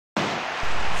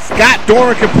Scott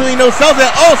Dormer completely no-sells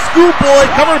that. Oh, Schoolboy,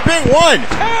 cover to pin. 1,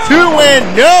 2,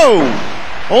 and no.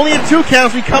 Only in 2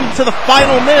 counts. We come to the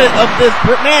final minute of this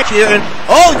match here, and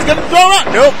oh, he's gonna throw it up.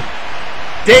 Nope.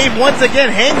 Dave once again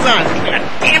hangs on. He's like a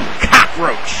damn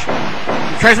cockroach.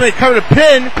 He tries to make a cover to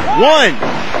pin. 1.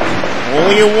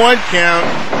 Only a 1 count.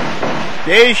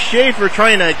 Dave Schaefer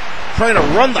trying to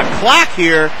run the clock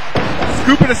here.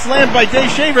 Scoop and a slam by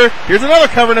Dave Schaefer. Here's another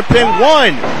cover to pin.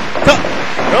 1.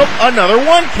 Nope, another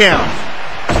 1 count.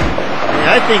 And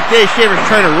I think Dave Schaefer's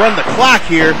trying to run the clock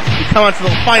here. We come on to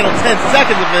the final 10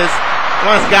 seconds of this. Come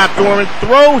on, Scott Dorman,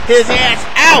 throw his ass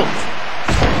out.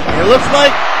 And it looks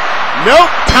like, nope,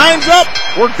 time's up.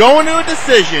 We're going to a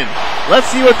decision. Let's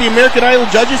see what the American Idol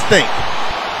judges think.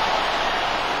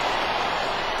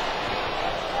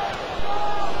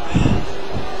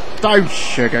 Don't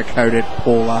sugarcoat it,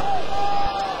 Paula.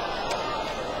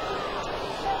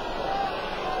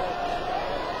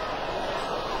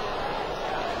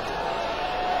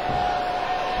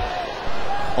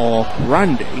 Oh,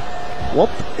 Randy, what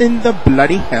in the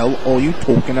bloody hell are you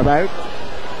talking about?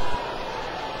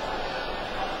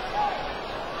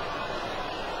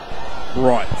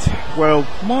 Right, well,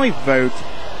 my vote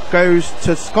goes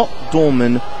to Scott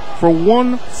Dorman for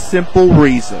one simple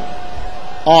reason.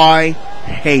 I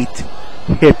hate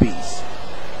hippies.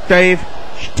 Dave,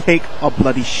 take a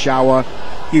bloody shower.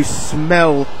 You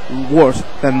smell worse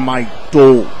than my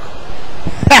dog.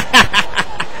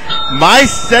 My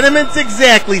sentiments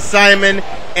exactly, Simon.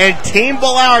 And Team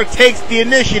Blauer takes the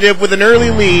initiative with an early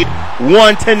lead,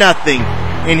 1-0.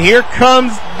 And here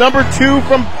comes number 2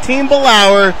 from Team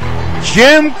Blauer,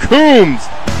 Jim Coombs.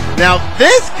 Now,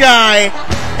 this guy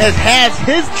has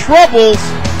his troubles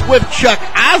with Chuck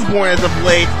Osborne as of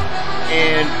late.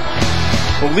 And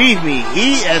believe me,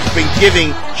 he has been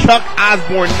giving Chuck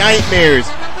Osborne nightmares.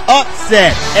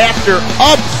 Upset after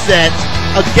upset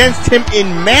against him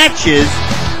in matches.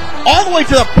 All the way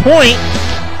to the point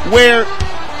where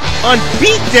on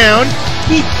beatdown,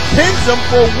 he pins him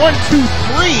for 1, 2,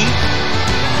 3.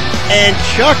 And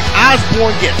Chuck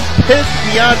Osborne gets pissed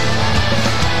beyond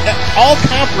all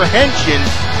comprehension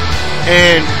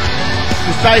and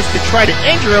decides to try to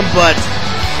injure him, but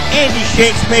Andy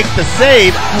Shanks makes the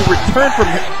save, who returned from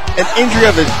an injury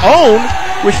of his own,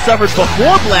 which suffered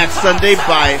before Black Sunday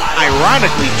by,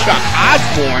 ironically, Chuck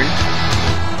Osborne.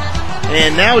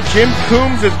 And now Jim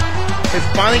Coombs is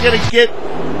finally going to get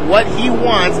what he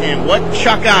wants and what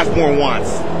Chuck Osborne wants.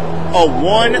 A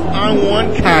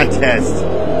one-on-one contest.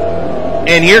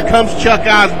 And here comes Chuck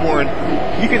Osborne.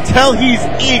 You can tell he's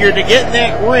eager to get in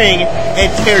that ring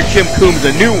and tear Jim Coombs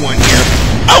a new one here.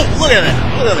 Oh, look at that.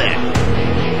 Look at that.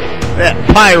 That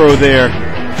pyro there.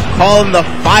 Calling the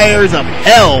fires of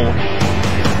hell.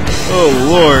 Oh,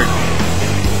 Lord.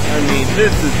 I mean,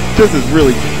 this is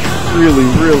really, oh,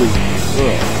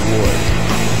 boy.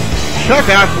 Chuck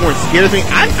Osborne scares me.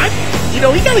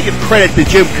 We gotta give credit to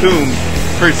Jim Coombs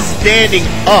for standing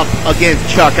up against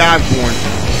Chuck Osborne.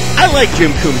 I like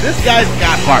Jim Coombs. This guy's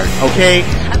got heart, okay?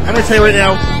 I'm gonna tell you right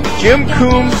now, Jim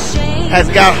Coombs has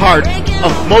got heart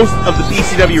of most of the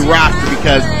BCW roster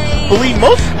because, believe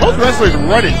most wrestlers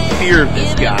run in fear of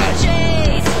this guy.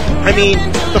 I mean,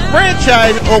 the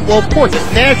franchise, well, of course,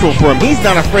 it's natural for him. He's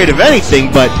not afraid of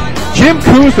anything, but Jim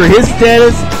Coombs, for his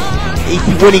status,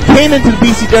 when he came into the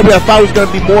BCW, I thought he was going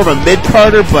to be more of a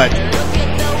mid-carder, but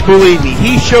believe me,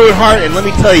 he showed heart, and let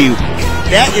me tell you,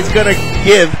 that is going to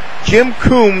give Jim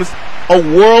Coombs a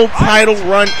world title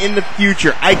run in the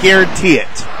future. I guarantee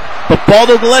it. But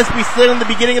Baldo Gillespie slid in the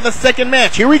beginning of the second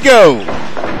match. Here we go.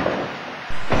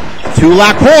 2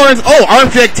 lock horns. Oh, arm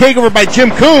drag takeover by Jim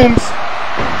Coombs.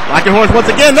 Locking horns once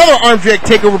again. Another arm drag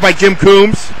takeover by Jim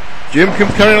Coombs. Jim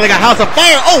Coombs coming in like a house of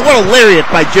fire. Oh, what a lariat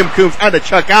by Jim Coombs onto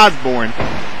Chuck Osborne.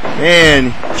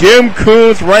 And Jim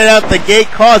Coombs right out the gate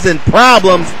causing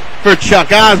problems for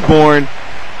Chuck Osborne.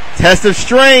 Test of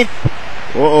strength.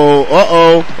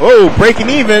 Oh, breaking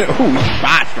even. Oh, he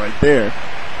botched right there.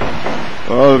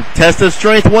 Oh, test of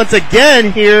strength once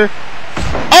again here.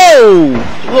 Oh,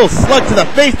 a little slug to the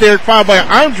face there, followed by an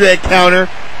arm drag counter.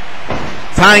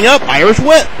 Tying up, Irish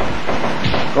whip.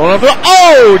 Going over.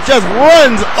 Oh, just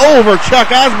runs over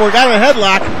Chuck Osborne. Got him in a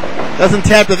headlock. Doesn't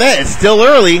tap to that. It's still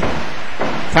early.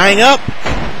 Tying up.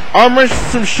 Arm wrench,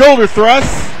 some shoulder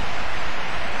thrusts.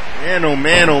 Man, oh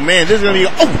man. This is going to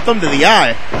be, thumb to the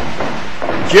eye.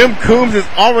 Jim Coombs is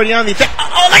already on the attack.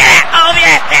 Oh, look at that. Oh, look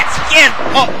at that. That skin.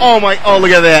 Oh,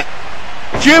 look at that.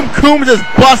 Jim Coombs is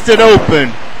busted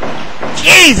open.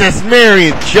 Jesus,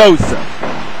 Mary and Joseph.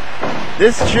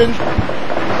 This shouldn't,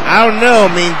 I don't know.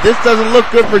 I mean, this doesn't look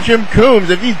good for Jim Coombs.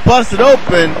 If he's busted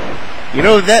open,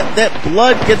 that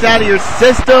blood gets out of your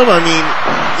system. I mean,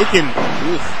 it can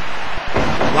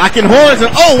locking horns,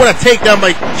 and oh, what a takedown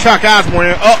by Chuck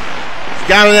Osborne. Oh,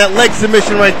 got him that leg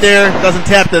submission right there. Doesn't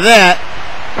tap to that.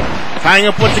 Tying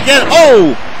up once again.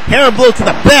 Oh, hammer blow to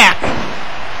the back.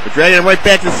 But dragging him right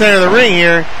back to the center of the ring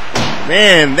here.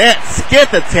 Man, that skith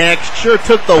attack sure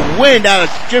took the wind out of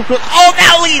Jim Coombs. Oh,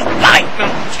 now he's biting him.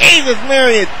 Jesus,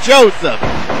 Mary and Joseph.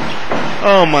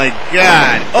 Oh, my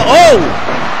God. Oh!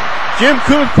 Jim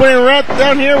Coombs putting him right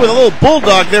down here with a little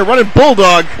bulldog there, running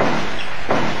bulldog.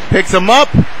 Picks him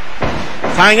up.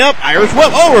 Tying up. Irish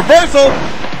whip. Oh, reversal.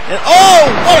 And oh,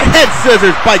 what a head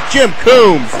scissors by Jim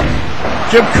Coombs.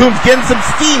 Jim Coombs getting some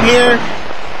steam here.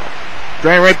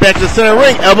 Dragging right back to the center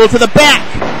ring. Elbow to the back.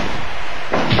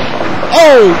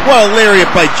 Oh, what a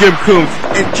lariat by Jim Coombs.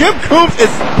 And Jim Coombs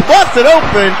is busted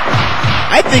open.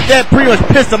 I think that pretty much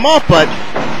pissed him off, but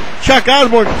Chuck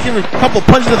Osborne giving a couple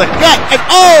punches to the gut. And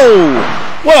oh,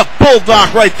 what a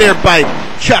bulldog right there by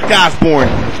Chuck Osborne.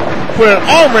 Put an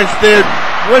arm wrench there,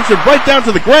 wrench him right down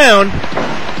to the ground.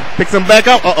 Picks him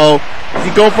back up. Uh-oh. Is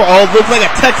he going for, oh, looks like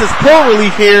a Texas Pro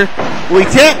relief here. Will he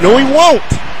tap? No, he won't.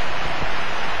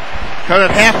 Kind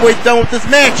of halfway done with this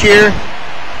match here.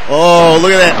 Oh,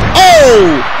 look at that.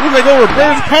 Oh! Looks like over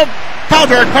Burns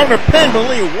counter pin, but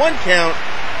only one count.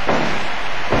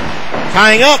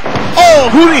 Tying up. Oh,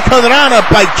 Hootie Kanana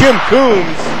by Jim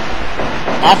Coombs.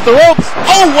 Off the ropes.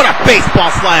 Oh, what a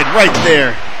baseball slide right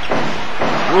there.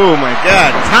 Oh, my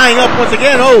God. Tying up once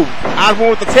again. Oh,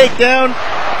 Osborne with the takedown.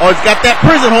 Oh, he's got that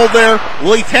prison hold there.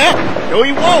 Will he tap? No,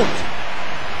 he won't.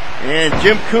 And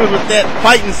Jim Coombs with that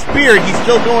fighting spirit, he's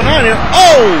still going on here.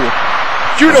 Oh!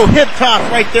 Judo hip toss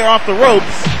right there off the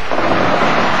ropes.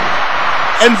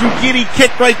 Enzugiri kick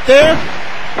right there.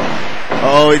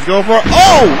 Oh, he's going for it.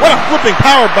 Oh, what a flipping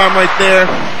power bomb right there.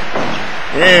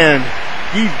 And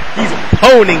he's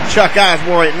owning Chuck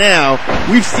Osborne right now.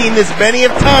 We've seen this many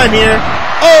a time here.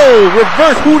 Oh,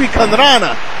 reverse Hootie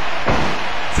Kanrana.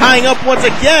 Tying up once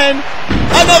again.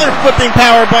 Another flipping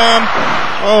power bomb.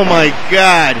 Oh my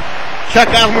God.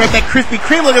 Chuck Osborne with that Krispy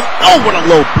Kreme look. Oh, what a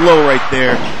low blow right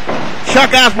there.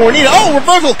 Chuck Osborne needed. Oh,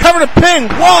 reversal, cover to pin.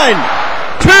 1, 2,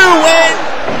 and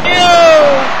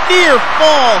near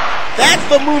fall. That's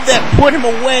the move that put him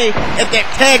away at that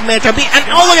tag match. And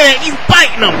oh, look at that. He's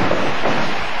biting him.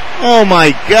 Oh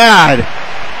my God.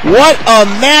 What a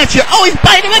match. Oh, he's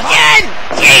biting him again.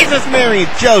 Jesus, Mary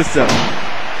and Joseph.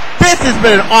 This has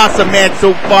been an awesome match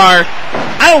so far.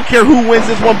 I don't care who wins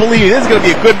this one, believe me, this is going to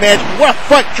be a good match. What a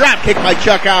front drop kick by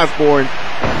Chuck Osborne.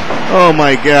 Oh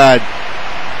my God.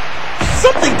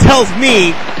 Something tells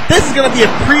me this is going to be a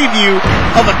preview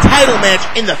of a title match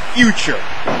in the future.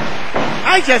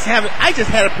 I just had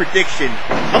a prediction.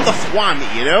 I'm the Swami,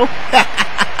 you know?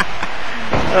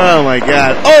 Oh my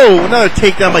God. Oh, another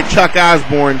takedown by Chuck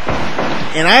Osborne.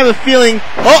 And I have a feeling,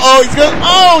 he's going,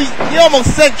 he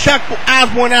almost sent Chuck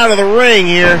Osborne out of the ring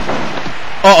here.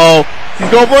 He's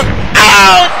going for it.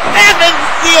 Oh, seven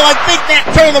seal. I think that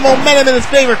turned the momentum in his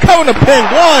favor. Coming to pin.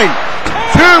 1,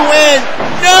 2, and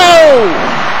no!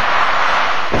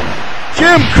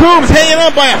 Jim Coombs hanging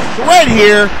on by a thread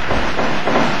here.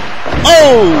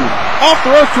 Oh, off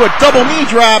the ropes to a double knee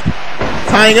drop.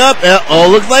 Tying up.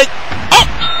 Looks like,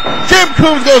 Jim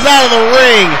Coombs goes out of the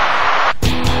ring.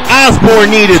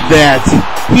 Osborne needed that.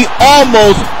 He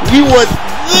was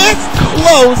this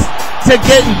close to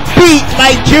getting beat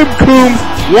by Jim Coombs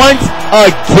once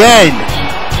again.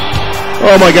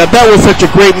 Oh my God, that was such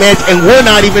a great match, and we're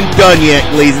not even done yet,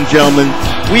 ladies and gentlemen.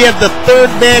 We have the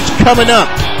third match coming up.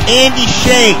 Andy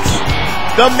Shanks.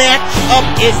 The matchup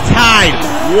is tied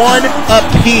 1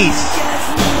 apiece.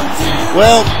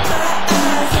 Well,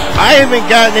 I haven't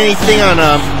gotten anything on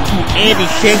who Andy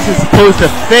Shanks is supposed to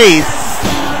face.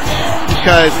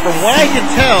 Because from what I can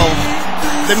tell,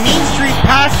 the Mean Street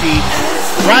Posse,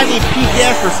 Rodney and Pete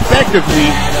Gas respectively,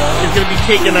 is going to be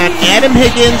taking on Adam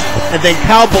Higgins and then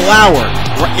Kyle Belauer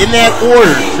in that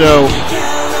order. So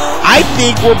I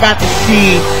think we're about to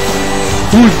see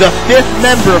who's the 5th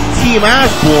member of Team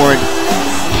Osborne,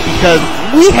 because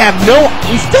we still have no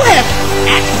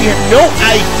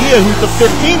idea who the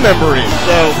 15th member is.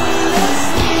 So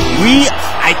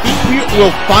I think we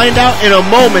will find out in a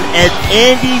moment, as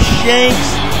Andy Shanks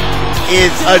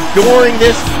is adoring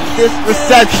this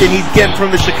reception he's getting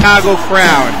from the Chicago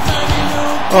crowd.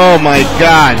 Oh my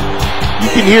God. You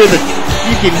can hear the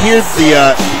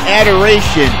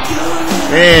adoration.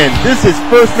 Man, this is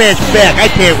first match back. I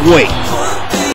can't wait.